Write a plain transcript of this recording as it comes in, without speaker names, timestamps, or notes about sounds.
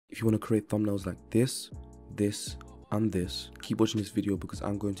If you want to create thumbnails like this, and this, keep watching this video because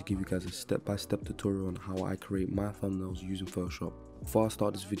I'm going to give you guys a step-by-step tutorial on how I create my thumbnails using Photoshop. Before I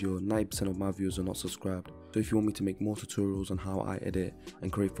start this video, 90% of my viewers are not subscribed, so if you want me to make more tutorials on how I edit and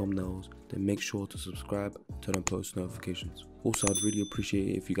create thumbnails, then make sure to subscribe, turn on post notifications. Also, I'd really appreciate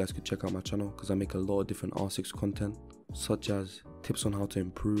it if you guys could check out my channel because I make a lot of different R6 content, such as tips on how to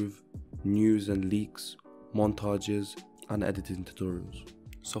improve, news and leaks, montages, and editing tutorials.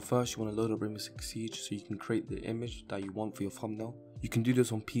 So first, you want to load up Rainbow Six Siege so you can create the image that you want for your thumbnail. You can do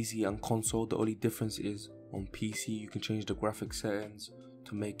this on PC and console. The only difference is on PC you can change the graphic settings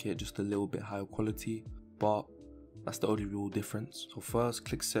to make it just a little bit higher quality, but that's the only real difference. So first,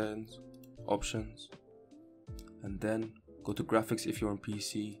 click settings, options, and then go to graphics if you're on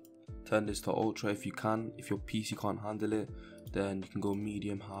PC. Turn this to ultra if you can. If your PC can't handle it, then you can go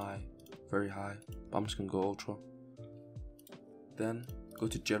medium, high, very high, but I'm just gonna go ultra. Then go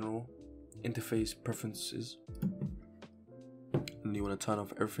to general, interface preferences, and you want to turn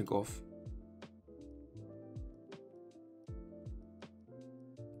off everything off.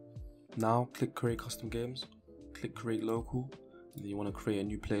 Now click create custom games, click create local, and then you want to create a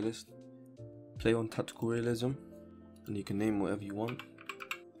new playlist. Play on tactical realism, and you can name whatever you want.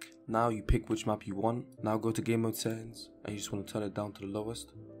 Now you pick which map you want. Now go to game mode settings, and you just want to turn it down to the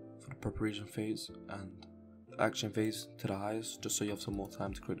lowest for the preparation phase and action phase to the highest, just so you have some more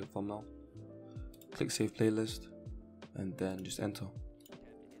time to create the thumbnail. Click save playlist and then just enter.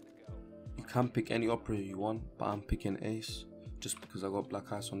 You can pick any operator you want, but I'm picking Ace just because I got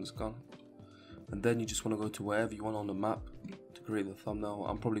black ice on this gun. And then you just want to go to wherever you want on the map to create the thumbnail.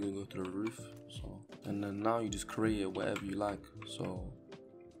 I'm probably going to go to the roof, and then now you just create it wherever you like. So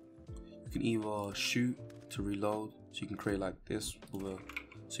you can either shoot to reload, so you can create like this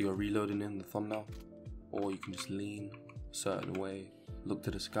so you're reloading in the thumbnail, or you can just lean a certain way, look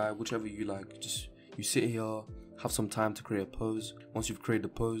to the sky, whichever you like. Just you sit here, have some time to create a pose. Once you've created the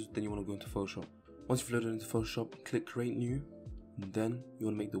pose, then you want to go into Photoshop. Once you've loaded into Photoshop, click create new, and then you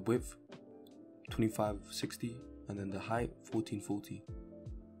want to make the width 2560 and then the height 1440.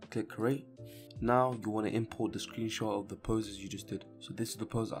 Click create. Now you want to import the screenshot of the poses you just did. So this is the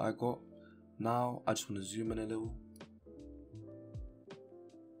pose that I got. Now I just want to zoom in a little.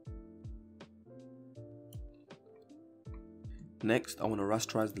 Next, I want to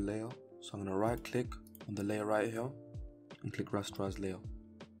rasterize the layer, so I'm going to right click on the layer right here and click rasterize layer.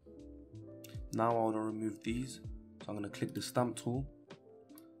 Now I want to remove these, so I'm going to click the stamp tool,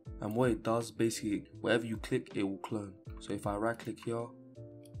 and what it does, basically wherever you click it will clone. So if I right click here,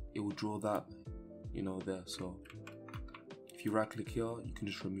 it will draw that, there. So if you right click here, you can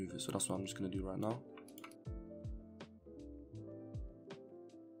just remove it. So that's what I'm just going to do right now.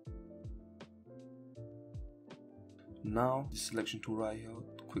 Now the selection tool right here,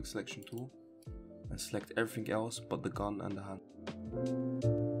 the quick selection tool, and select everything else but the gun and the hand.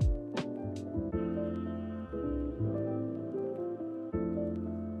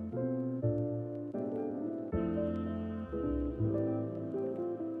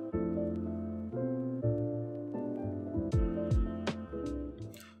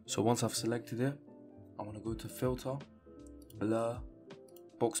 So once I've selected it, I want to go to filter, blur,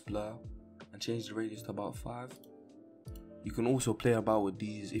 box blur, and change the radius to about 5. You can also play about with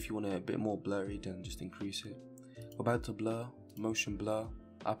these if you want it a bit more blurry, then just increase it. Go back to blur, motion blur.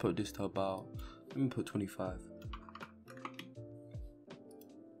 I put this to about, let me put 25.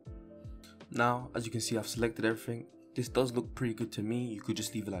 Now, as you can see, I've selected everything. This does look pretty good to me. You could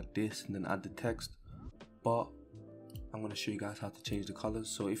just leave it like this and then add the text, but I'm going to show you guys how to change the colors.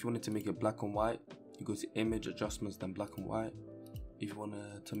 So if you wanted to make it black and white, you go to image adjustments, then black and white. If you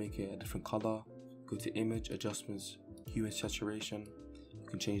wanted to make it a different color, go to image adjustments, hue and saturation. You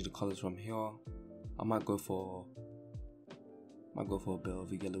can change the colors from here. I might go for a bit of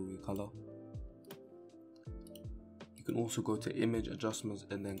a yellowy color. You can also go to image adjustments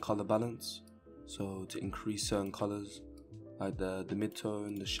and then color balance, so to increase certain colors like the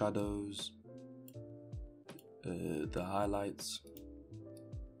midtone, the shadows, the highlights.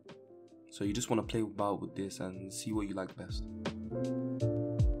 So you just want to play about with this and see what you like best.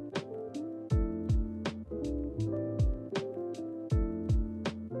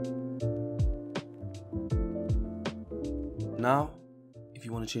 Now, if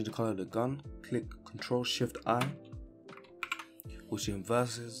you want to change the color of the gun, click Ctrl-Shift-I, which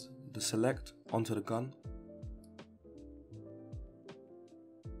inverses the select onto the gun.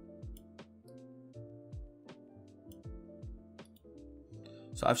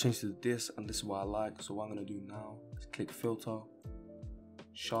 So I've changed to this, and this is what I like. So what I'm going to do now is click Filter,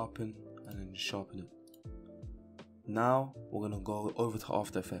 Sharpen, and then sharpen it. Now we're gonna go over to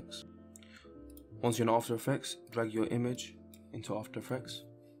After Effects. Once you're in After Effects, drag your image into After Effects.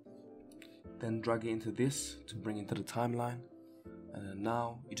 Then drag it into this to bring it into the timeline. And then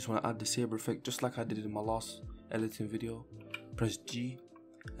now you just want to add the saber effect just like I did in my last editing video. Press G,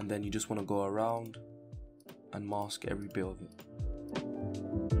 and then you just want to go around and mask every bit of it.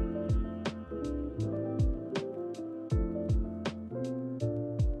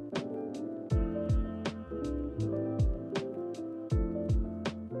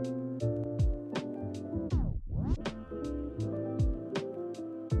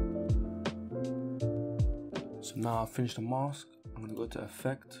 So now I've finished the mask, I'm going to go to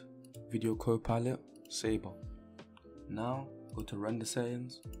Effect, Video Copilot, Saber. Now go to Render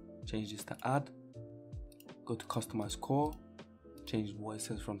Settings, change this to Add, go to Customize Core, change what it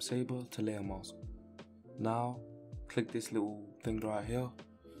says from Saber to Layer Mask. Now click this little thing right here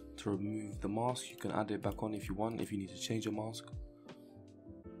to remove the mask. You can add it back on if you want, if you need to change your mask.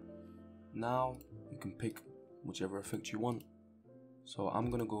 Now you can pick whichever effect you want. So I'm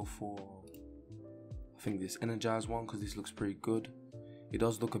going to go for, I think, this energized one because this looks pretty good. It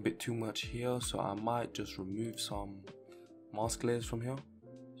does look a bit too much here, so I might just remove some mask layers from here.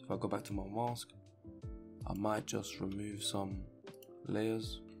 So if I go back to my mask, I might just remove some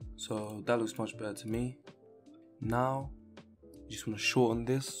layers. So that looks much better to me. Now you just want to shorten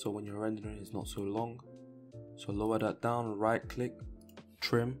this so when you're rendering it's not so long. So lower that down, right click,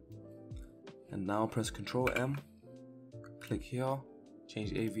 trim, and now press Ctrl M, click here,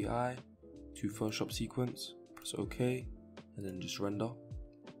 change AVI to Photoshop sequence, press OK, and then just render.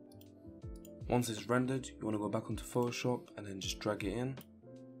 Once it's rendered, you want to go back onto Photoshop and then just drag it in.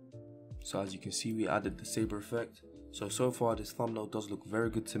 So as you can see, we added the saber effect. So far this thumbnail does look very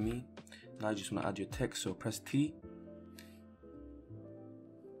good to me. Now you just want to add your text, so press T,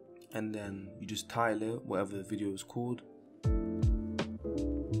 and then you just title it, whatever the video is called.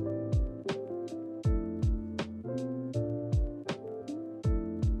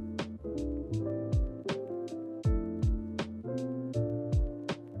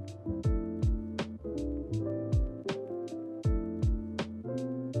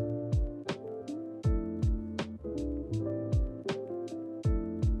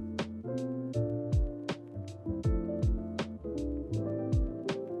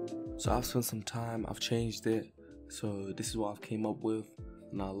 So I've spent some time, I've changed it, so this is what I've came up with,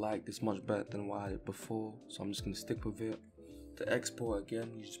 and I like this much better than what I had before, so I'm just going to stick with it. To export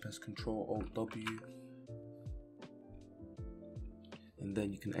again, you just press Ctrl Alt W, and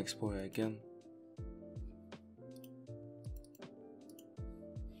then you can export it again.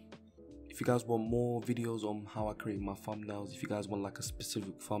 If you guys want more videos on how I create my thumbnails, if you guys want like a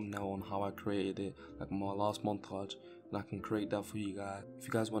specific thumbnail on how I created it, like my last montage, then I can create that for you guys. If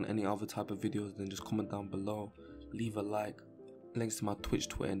you guys want any other type of videos, then just comment down below, leave a like, links to my Twitch,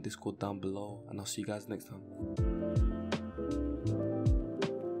 Twitter and Discord down below, and I'll see you guys next time.